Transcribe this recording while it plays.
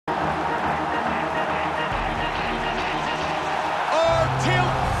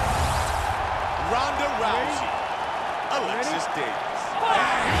Davis.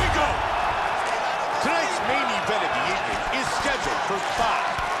 And here we go. Tonight's main event of the evening is scheduled for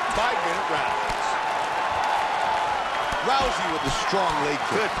 5-minute rounds. Rousey with a strong leg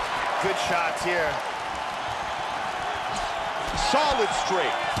kick. Good shots here. Solid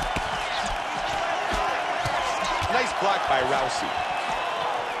straight. Nice block by Rousey.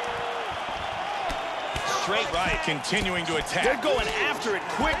 Straight right. Continuing to attack. They're going after it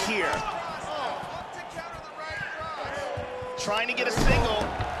quick here. Trying to get a single.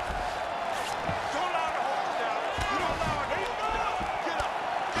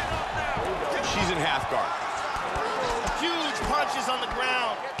 She's in half guard. Huge punches on the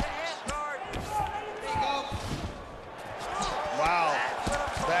ground. Wow.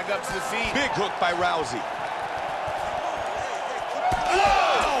 Back up to the feet. Big hook by Rousey.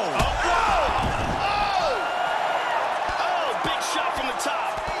 Big shot from the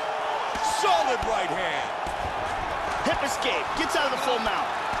top. Solid right hand. Hip escape. Gets out of the full mount.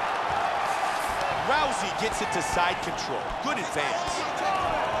 Rousey gets it to side control. Good advance.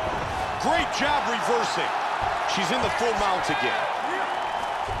 Great job reversing. She's in the full mount again.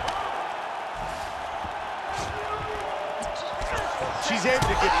 She's able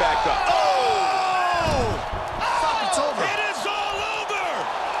to get back up. Oh! It's over. It is all over!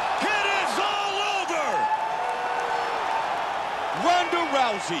 It is all over! Ronda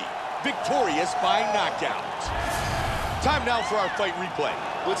Rousey, victorious by knockout. Time now for our fight replay.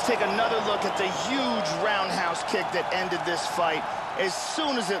 Let's take another look at the huge roundhouse kick that ended this fight. As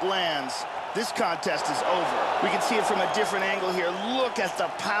soon as it lands, this contest is over. We can see it from a different angle here. Look at the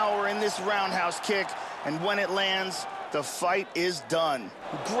power in this roundhouse kick. And when it lands, the fight is done.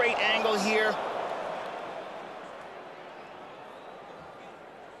 Great angle here.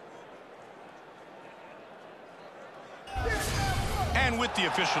 And with the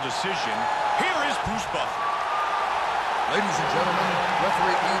official decision, here is Bruce Buffer. Ladies and gentlemen,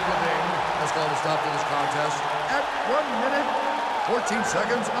 referee Eve Levine has called a stop to this contest at 1 minute, 14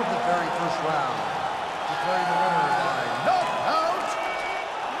 seconds of the very first round. Declaring the winner by knockout,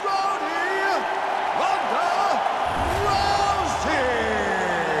 Ronda Rousey!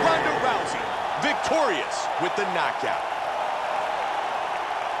 Ronda Rousey, victorious with the knockout.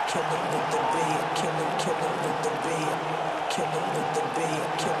 Kill him with the beat, kill him with the beat, kill him with the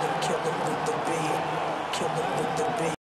beat, kill him with the beat, kill him with the beat.